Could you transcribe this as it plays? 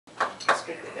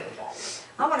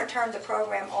I'm going to turn the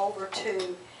program over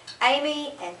to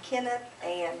Amy and Kenneth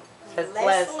and Leslie.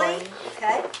 Leslie.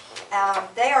 Okay,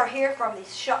 they are here from the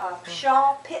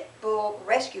Shaw Pit Bull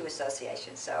Rescue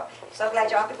Association. So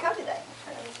glad y'all could come today.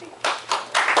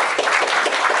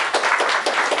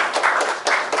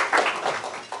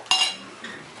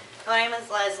 My name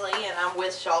is Leslie, and I'm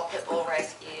with Shaw Pit Bull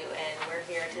Rescue, and we're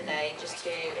here today just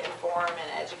to inform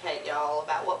and educate y'all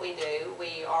about what we do.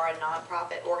 We are a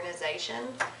nonprofit organization.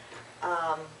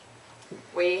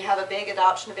 We have a big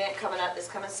adoption event coming up this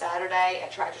coming Saturday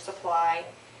at Tractor Supply.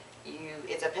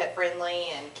 It's a pet-friendly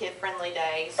and kid-friendly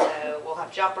day, so we'll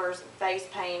have jumpers and face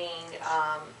painting,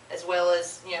 as well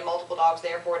as multiple dogs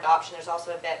there for adoption. There's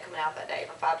also a vet coming out that day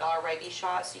for $5 rabies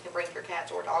shots, so you can bring your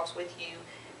cats or dogs with you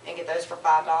and get those for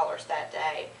 $5 that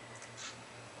day.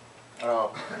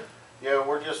 Yeah,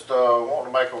 we're just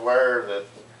wanting to make aware that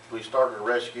we started a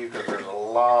rescue because there's a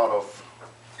lot of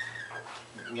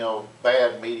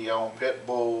bad media on pit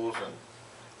bulls, and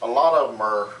a lot of them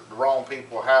are the wrong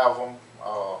people have them.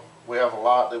 We have a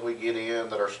lot that we get in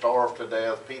that are starved to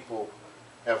death. People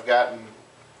have gotten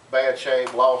bad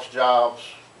shape, lost jobs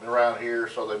around here,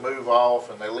 so they move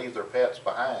off and they leave their pets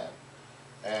behind.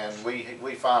 And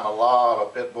we find a lot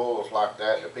of pit bulls like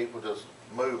that people just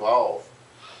move off,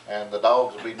 and the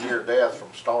dogs will be near death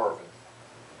from starving.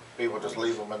 People just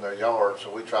leave them in their yard,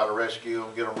 so we try to rescue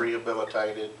them, get them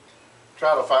rehabilitated,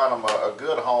 try to find them a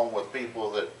good home with people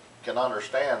that can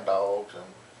understand dogs. And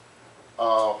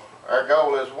our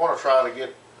goal is we want to try to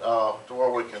get to where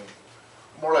we can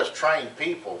more or less train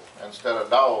people instead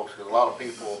of dogs, because a lot of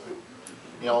people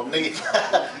need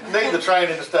need the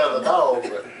training instead of the dog.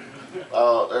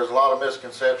 But there's a lot of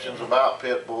misconceptions about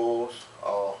pit bulls.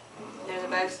 They're the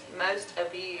most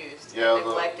abused,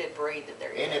 neglected breed that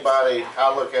there is. Anybody,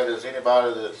 I look at it as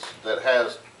anybody that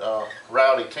has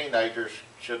rowdy teenagers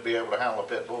should be able to handle a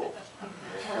pit bull,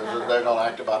 because they're going to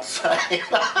act about the same.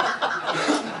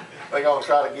 They're going to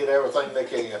try to get everything they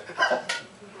can.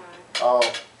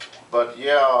 But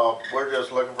yeah, we're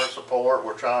just looking for support.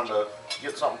 We're trying to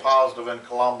get something positive in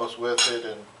Columbus with it,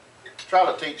 and try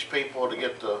to teach people to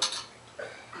get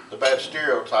the bad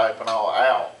stereotype and all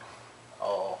out,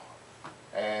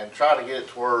 and try to get it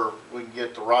to where we can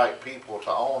get the right people to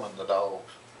owning the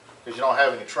dogs, because you don't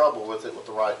have any trouble with it with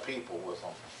the right people with them.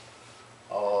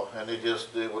 And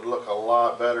it would look a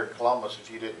lot better in Columbus if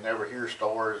you didn't ever hear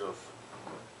stories of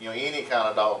any kind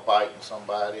of dog biting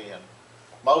somebody. And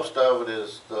most of it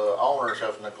is the owners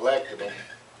have neglected them,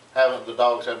 the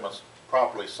dogs haven't been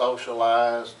properly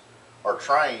socialized or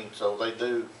trained, so they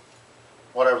do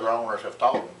whatever their owners have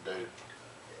taught them to do.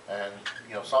 And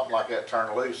something like that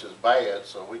turned loose is bad,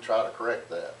 so we try to correct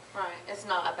that. Right, it's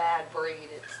not a bad breed.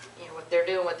 It's what they're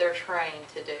doing, what they're trained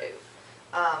to do.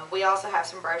 We also have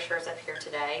some brochures up here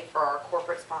today for our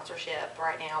corporate sponsorship.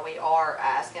 Right now we are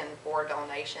asking for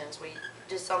donations.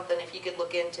 Just something, if you could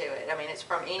look into it. I mean, it's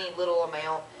from any little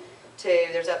amount to,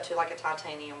 there's up to like a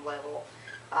titanium level.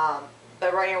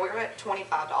 But right now we're at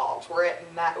 25 dogs.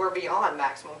 We're beyond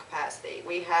maximum capacity.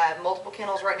 We have multiple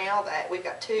kennels right now that we've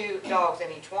got 2 dogs in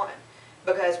each one,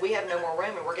 because we have no more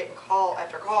room, and we're getting call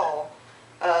after call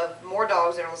of more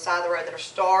dogs that are on the side of the road that are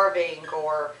starving,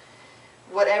 or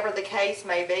whatever the case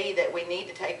may be that we need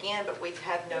to take in, but we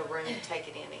have no room to take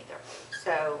it in either.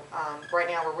 So right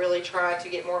now we're really trying to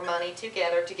get more money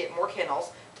together to get more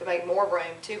kennels, to make more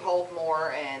room, to hold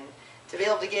more, and to be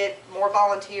able to get more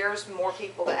volunteers, more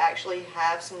people that actually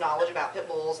have some knowledge about pit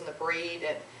bulls and the breed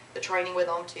and the training with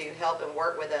them, to help and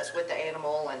work with us with the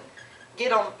animal and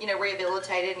get them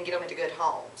rehabilitated and get them into good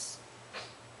homes.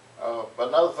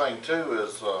 Another thing too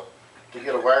is to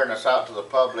get awareness out to the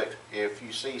public. If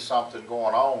you see something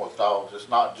going on with dogs, it's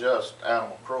not just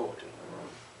animal cruelty.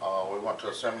 We went to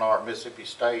a seminar at Mississippi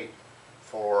State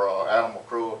for animal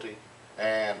cruelty,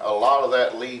 and a lot of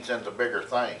that leads into bigger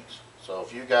things. So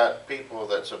if you got people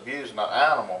that's abusing an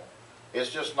animal, it's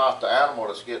just not the animal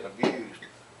that's getting abused.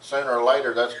 Sooner or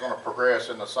later that's going to progress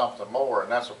into something more,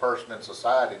 and that's a person in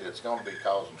society that's going to be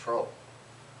causing trouble.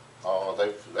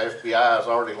 The FBI has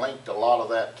already linked a lot of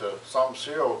that to some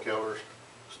serial killers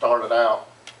started out,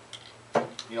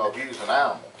 abusing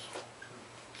animals.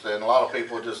 So, and a lot of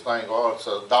people just think, well, it's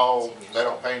a dog, and they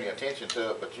don't pay any attention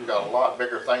to it, but you got a lot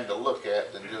bigger thing to look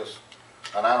at than just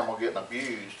an animal getting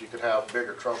abused. You could have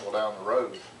bigger trouble down the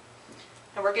road.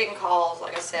 And we're getting calls,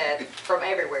 like I said, from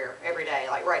everywhere, every day.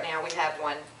 Like right now we have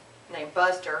one named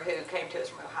Buster who came to us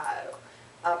from Ohio.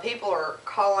 People are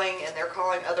calling, and they're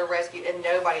calling other rescue, and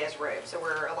nobody has room. So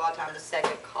we're a lot of times the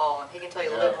second call, and he can tell you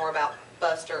a little bit more about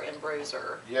Buster and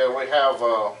Bruiser. Yeah, we had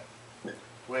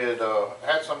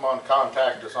someone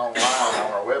contact us online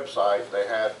on our website. They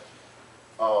had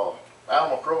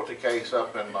animal cruelty case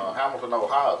up in Hamilton,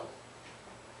 Ohio.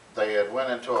 They had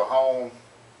went into a home.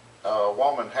 A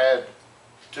woman had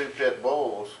 2 pit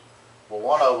bulls. Well,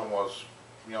 one of them was,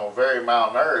 very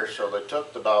malnourished, so they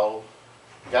took the dog,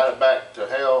 got it back to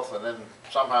health, and then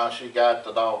somehow she got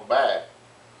the dog back.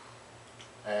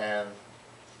 And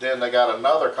then they got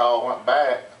another call, went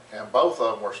back, and both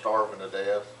of them were starving to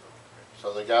death.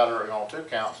 So they got her on 2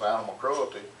 counts of animal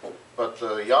cruelty. But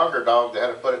the younger dog, they had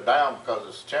to put it down because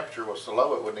its temperature was so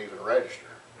low it wouldn't even register.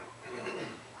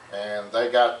 And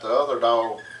they got the other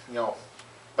dog,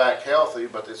 back healthy,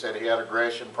 but they said he had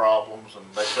aggression problems and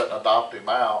they couldn't adopt him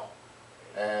out.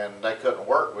 And they couldn't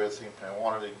work with him and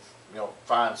wanted to,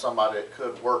 find somebody that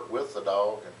could work with the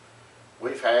dog. And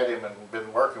we've had him and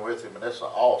been working with him, and it's an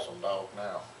awesome dog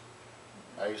now.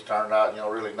 He's turned out,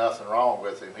 really nothing wrong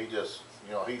with him. He just,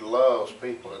 he loves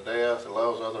people to death. He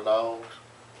loves other dogs.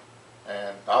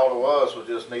 And all it was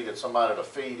just needed somebody to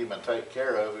feed him and take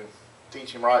care of him,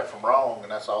 teach him right from wrong,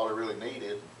 and that's all he really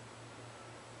needed.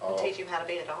 And teach him how to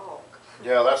be a dog.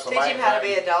 Yeah, that's the main thing. Teach him how to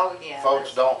be a dog again.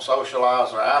 Folks don't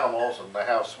socialize their animals, and they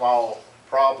have small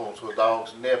problems with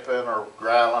dogs nipping or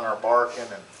growling or barking,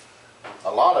 and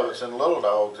a lot of it's in little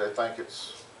dogs. They think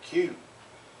it's cute,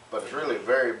 but it's really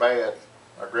very bad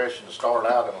aggression to start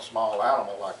out in a small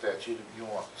animal like that. You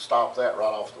want to stop that right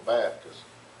off the bat, because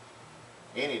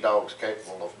any dog's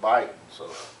capable of biting. So,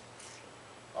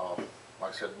 like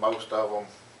I said, most of them,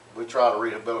 we try to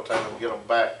rehabilitate them, get them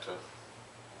back to.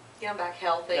 Get them back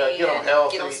healthy. Yeah, get them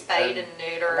healthy. Get them spayed and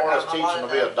neutered. More or less teach them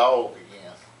to be a dog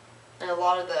again. And a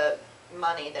lot of the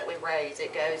money that we raise,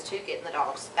 it goes to getting the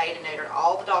dogs spayed and neutered.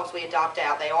 All the dogs we adopt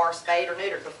out, they are spayed or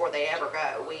neutered before they ever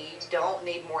go. We don't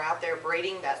need more out there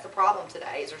breeding. That's the problem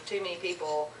today, is there's too many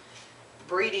people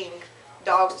breeding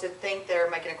dogs to think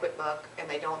they're making a quick buck, and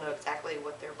they don't know exactly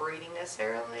what they're breeding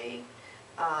necessarily.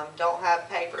 Don't have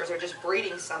papers, or just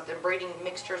breeding something, breeding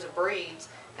mixtures of breeds,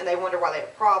 and they wonder why they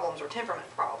have problems or temperament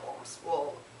problems.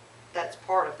 Well, that's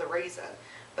part of the reason.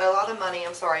 But a lot of money,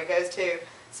 goes to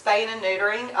spaying and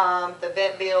neutering, the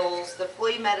vet bills, the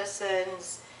flea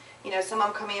medicines. Some of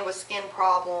them come in with skin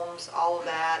problems, all of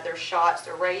that. Their shots,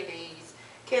 their rabies,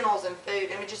 kennels and food.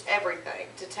 Just everything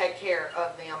to take care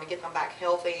of them and get them back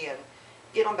healthy and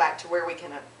get them back to where we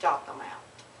can adopt them out.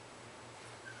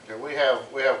 Yeah, we have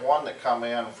one that come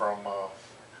in from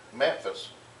Memphis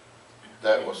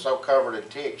that was so covered in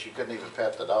ticks you couldn't even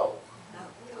pet the dog. Oh,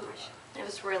 gosh. It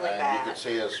was really And bad. you could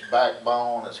see his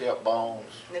backbone, his hip bones.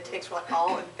 And the ticks were like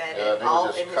all embedded, Yeah, they were all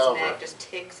just in his covered. neck, just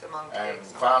ticks among And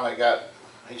ticks. finally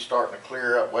he's starting to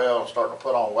clear up well and starting to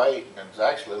put on weight, and is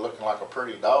actually looking like a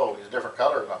pretty dog. He's a different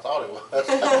color than I thought he was. It's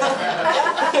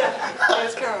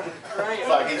kind of great. It's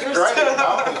like he's gray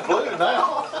now, he's blue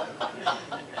now.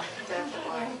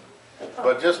 Definitely.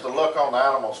 But just the look on the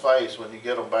animal's face when you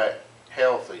get them back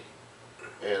healthy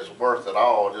is worth it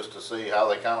all, just to see how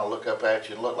they kind of look up at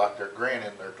you and look like they're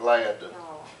grinning. They're glad to,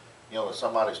 Oh, that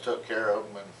somebody's took care of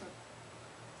them and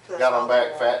so that's got all them they back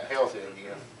want. fat and healthy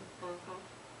again. Mhm.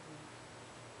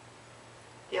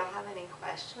 Do y'all have any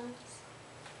questions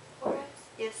for us?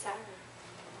 Yes, sir.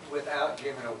 Without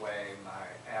giving away my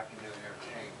afternoon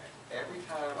entertainment, every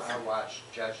time I watch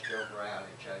Judge Joe Brown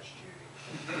and Judge Judy,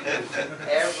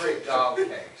 every dog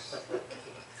case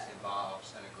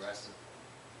involves an aggressive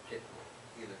pit bull,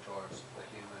 either towards a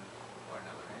human or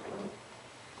another animal.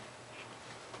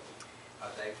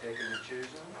 Are they picking and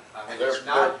choosing? I mean, it's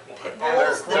not.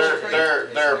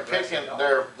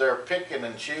 They're picking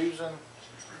and choosing.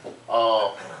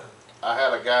 I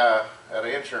had a guy at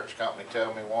an insurance company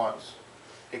tell me once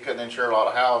he couldn't insure a lot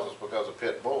of houses because of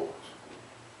pit bulls.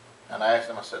 And I asked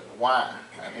him, I said, why?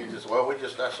 And he just, well,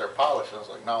 that's their policy. I was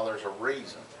like, no, there's a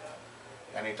reason.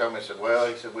 And he told me, he said,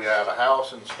 we had a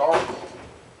house in Starkville.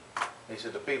 He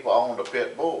said, the people owned a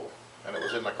pit bull, and it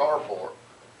was in the carport.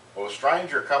 Well, a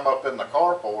stranger come up in the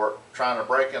carport trying to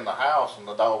break in the house, and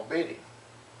the dog bit him.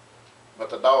 But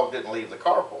the dog didn't leave the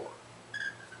carport.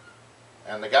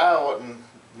 And the guy wasn't,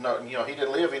 he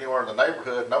didn't live anywhere in the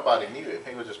neighborhood. Nobody knew him.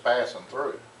 He was just passing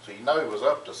through. So he was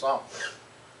up to something.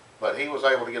 But he was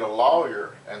able to get a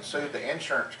lawyer and sued the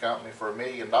insurance company for $1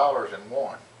 million and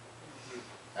won.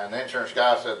 And the insurance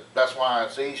guy said, that's why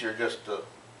it's easier just to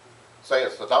say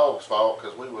it's the dog's fault,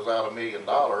 because we was out $1 million.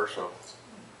 So,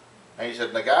 and he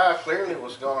said, the guy clearly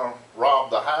was going to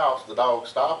rob the house. The dog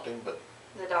stopped him, but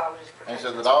The dog just and he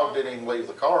said the dog didn't even leave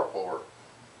the carport.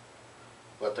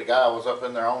 But the guy was up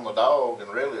in there on the dog,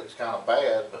 and really it's kind of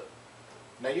bad. But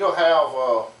now you'll have,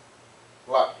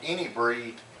 like any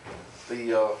breed,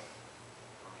 the,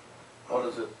 what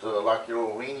is it, like your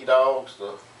little weenie dogs,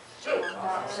 the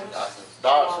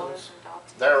Dachshunds.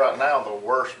 They're right now the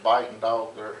worst biting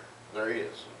dog there There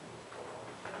is.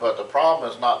 But the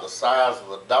problem is not the size of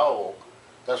the dog.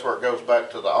 That's where it goes back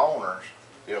to the owners.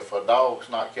 If a dog's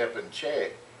not kept in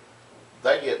check,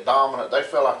 they get dominant. They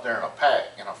feel like they're in a pack,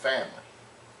 in a family.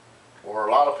 Or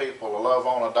a lot of people will love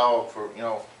on a dog for,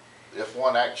 if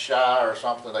one acts shy or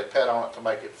something, they pet on it to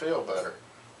make it feel better.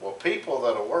 Well, people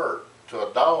that'll work to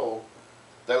a dog,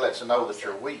 they let you know that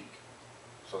you're weak.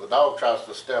 So the dog tries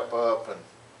to step up and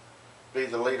be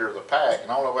the leader of the pack, and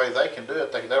the only way they can do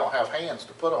it, they don't have hands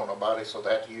to put on nobody, so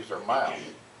they have to use their mouth.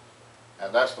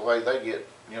 And that's the way they get,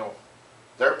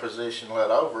 their position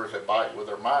let over, is they bite with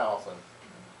their mouth.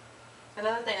 And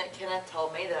another thing that Kenneth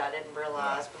told me that I didn't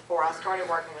realize before I started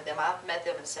working with them, I met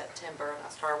them in September, and I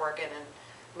started working, and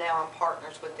now I'm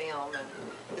partners with them,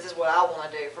 and this is what I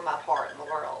want to do for my part in the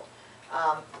world.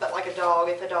 But like a dog,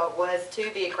 if a dog was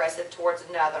to be aggressive towards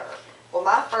another, well,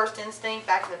 my first instinct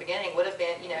back in the beginning would have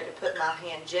been, to put my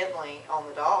hand gently on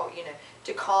the dog,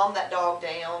 to calm that dog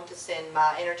down, to send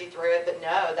my energy through it. But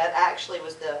no, that actually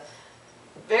was the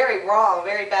very wrong,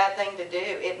 very bad thing to do.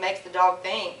 It makes the dog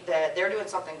think that they're doing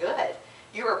something good.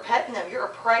 You are petting them, you're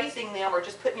praising them, or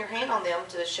just putting your hand on them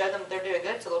to show them they're doing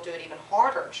good, so they'll do it even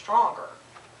harder and stronger.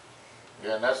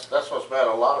 yeah, and that's what's bad.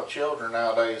 A lot of children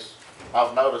nowadays,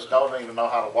 I've noticed, don't even know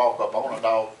how to walk up on a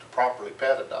dog to properly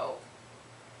pet a dog.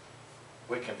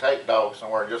 We can take dogs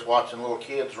somewhere, just watching little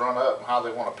kids run up and how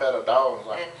they want to pet a dog. It's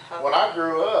like, when I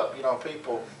grew up,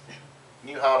 people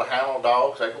knew how to handle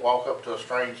dogs. They could walk up to a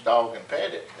strange dog and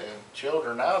pet it. And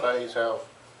children nowadays have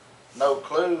no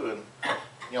clue, and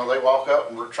they walk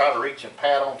up and try to reach and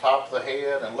pat on top of the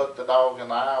head and look the dog in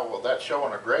the eye. Well, that's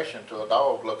showing aggression to a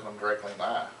dog, looking them directly in the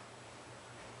eye.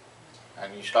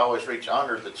 And you should always reach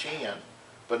under the chin,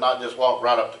 but not just walk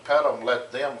right up to pet them.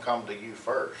 Let them come to you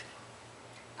first.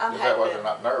 That way they're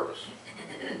not nervous.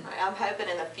 I'm hoping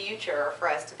in the future for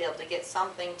us to be able to get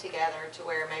something together to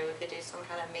where maybe we could do some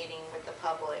kind of meeting with the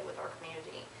public, with our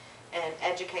community, and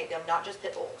educate them, not just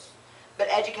pit bulls, but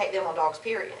educate them on dogs,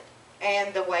 period.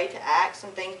 And the way to act,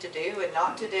 some things to do and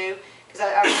not to do. Because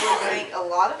I really think a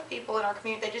lot of people in our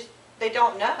community, they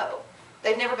don't know.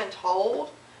 They've never been told.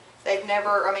 They've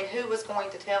never, who was going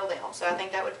to tell them? So I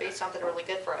think that would be something really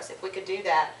good for us if we could do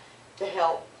that to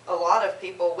help a lot of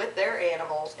people with their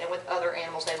animals and with other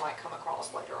animals they might come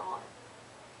across later on.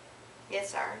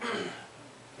 Yes, sir.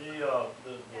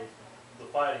 The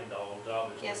fighting dogs,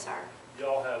 obviously. Yes, sir.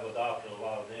 Y'all have adopted a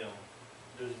lot of them.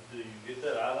 Do you get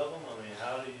that out of them?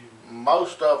 How do you?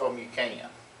 Most of them you can.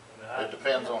 It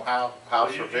depends on how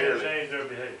so severely. You can change their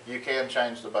behavior. You can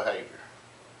change the behavior.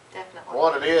 Definitely.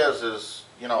 What it is,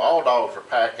 all dogs are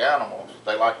pack animals.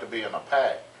 They like to be in a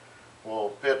pack. Well,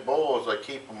 pit bulls, they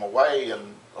keep them away,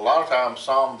 and a lot of times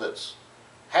some that's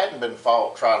hadn't been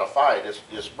fought try to fight.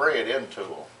 It's bred into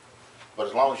them. But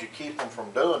as long as you keep them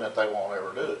from doing it, they won't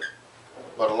ever do it.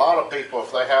 But a lot of people,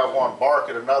 if they have one bark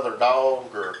at another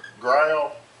dog or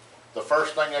growl, the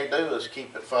first thing they do is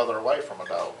keep it further away from a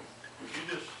dog.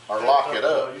 Or lock it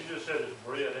up. You just said it's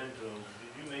bred into them.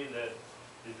 Did you mean that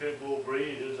the pit bull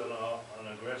breed is an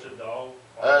aggressive dog?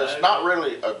 It's not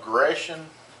really aggression,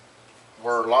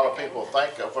 where a lot of people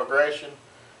think of aggression.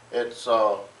 It's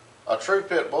a true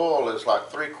pit bull is like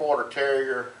 3/4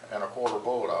 terrier and 1/4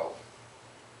 bulldog.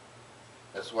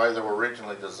 It's the way they were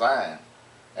originally designed.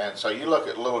 And so you look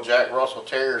at little Jack Russell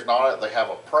Terriers and all that, they have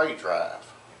a prey drive.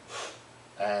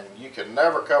 And you can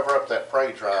never cover up that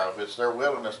prey drive. It's their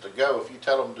willingness to go. If you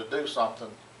tell them to do something,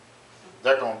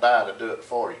 they're going to die to do it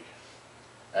for you.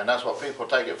 And that's what people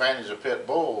take advantage of pit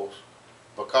bulls,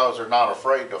 because they're not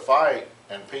afraid to fight,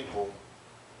 and people,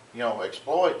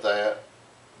 exploit that.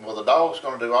 Well, the dog's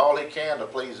going to do all he can to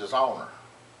please his owner.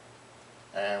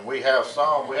 And we had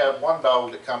one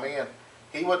dog that come in.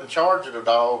 He wouldn't charge at a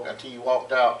dog until you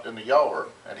walked out in the yard,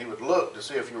 and he would look to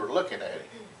see if you were looking at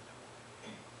him.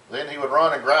 Then he would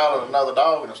run and growl at another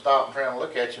dog and stop and try to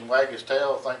look at you and wag his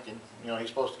tail, thinking, he's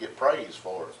supposed to get praise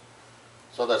for it.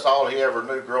 So that's all he ever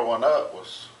knew growing up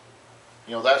was,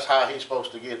 that's how he's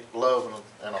supposed to get love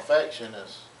and affection,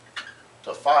 is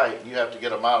to fight. You have to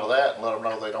get them out of that and let them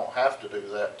know they don't have to do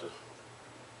that.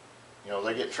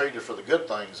 They get treated for the good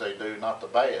things they do, not the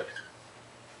bad.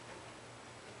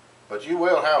 But you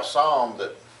will have some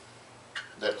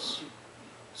that's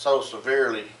so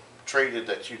severely treated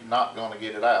that you're not going to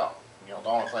get it out. The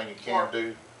only thing you can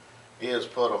do is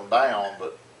put them down,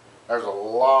 but there's a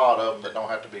lot of them that don't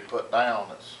have to be put down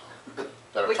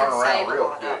that'll turn around real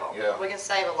quick. Yeah. We can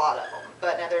save a lot of them,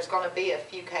 but now there's going to be a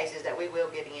few cases that we will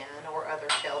get in, or other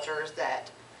shelters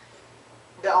that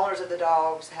the owners of the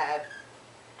dogs have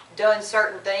done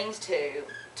certain things to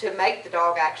make the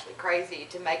dog actually crazy,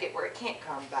 to make it where it can't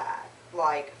come back.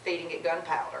 like feeding it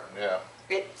gunpowder. Yeah,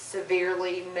 It's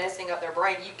severely messing up their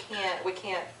brain. We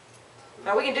can't,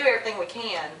 now we can do everything we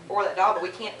can for that dog, but we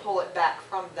can't pull it back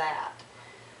from that.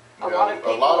 A Yeah, lot of a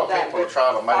people lot of that people would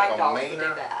try to make fight them dogs would do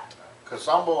meaner. that. because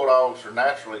some bulldogs are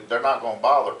naturally, they're not gonna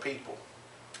bother people.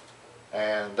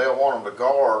 And they'll want them to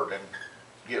guard and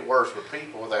get worse with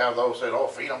people. They have those that, oh,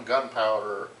 feed them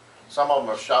gunpowder. Some of them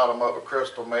have shot them up with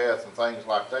crystal meth and things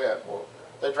like that. Well,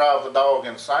 they drive the dog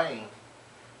insane,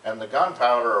 and the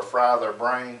gunpowder will fry their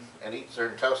brain and eats their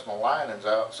intestinal linings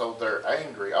out, so they're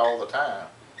angry all the time.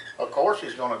 Of course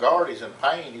he's gonna guard, he's in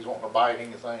pain, he's wanting to bite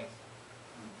anything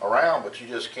around, but you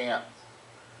just can't,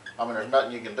 I mean, there's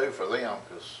nothing you can do for them,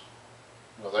 because,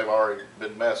 you know, they've already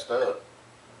been messed up.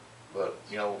 But,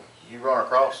 you know, you run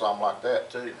across something like that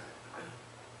too.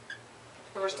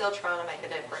 But we're still trying to make a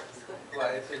difference.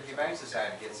 Well, if the Humane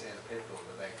Society gets in a pit bull,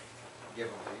 do they give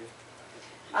them to you?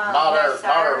 Not No, our- sir.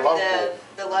 not our local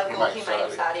The local Humane Humane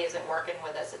Society. Society isn't working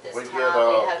with us at this We time. get,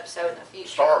 We hope so in the future.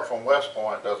 Start from West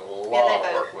Point does a lot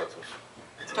of work with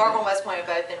us. Stark and West Point have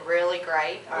both been really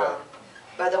great. Yeah.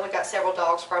 But then we got several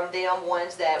dogs from them,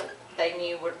 ones that they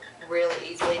knew would really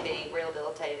easily be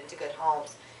rehabilitated into good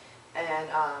homes. And,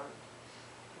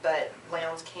 but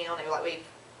Lowndes County, like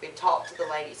we've talked to the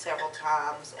lady several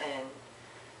times, and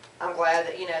I'm glad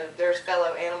that, you know, there's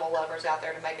fellow animal lovers out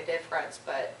there to make a difference,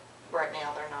 but right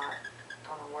now they're not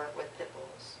gonna work with pit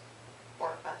bulls or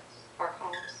us, our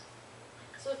calls.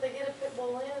 So if they get a pit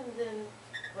bull in, then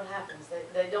what happens?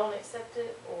 They don't accept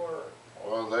it, or?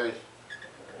 Well,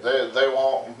 they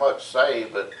won't much say,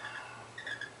 but,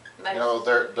 you know,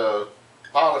 the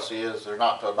policy is they're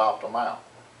not to adopt them out.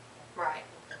 Right.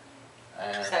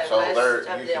 And So so most there,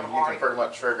 of you them can are- pretty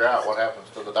much figure out what happens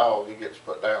to the dog. He gets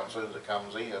put down as soon as it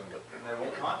comes in, but. They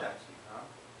won't contact you, huh?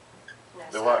 No,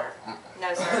 Do sir. what?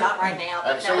 No, sir, not right now.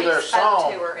 And But see, no, we there's spoke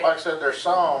some, to her. like I said, there's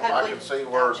some, I Hopefully can see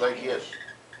where that'll they get change.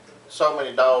 so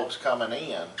many dogs coming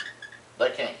in,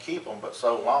 they can't keep them but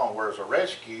so long, whereas a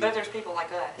rescue, But there's people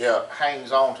like us. yeah,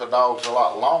 hangs on to dogs a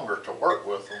lot longer to work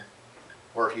with them.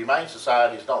 Where Humane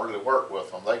Societies don't really work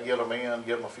with them. They get them in,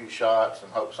 give them a few shots,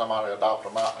 and hope somebody will adopt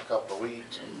them out in a couple of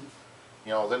weeks. And,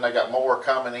 you know, then they got more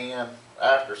coming in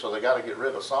after, so they gotta get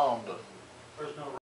rid of some to There's no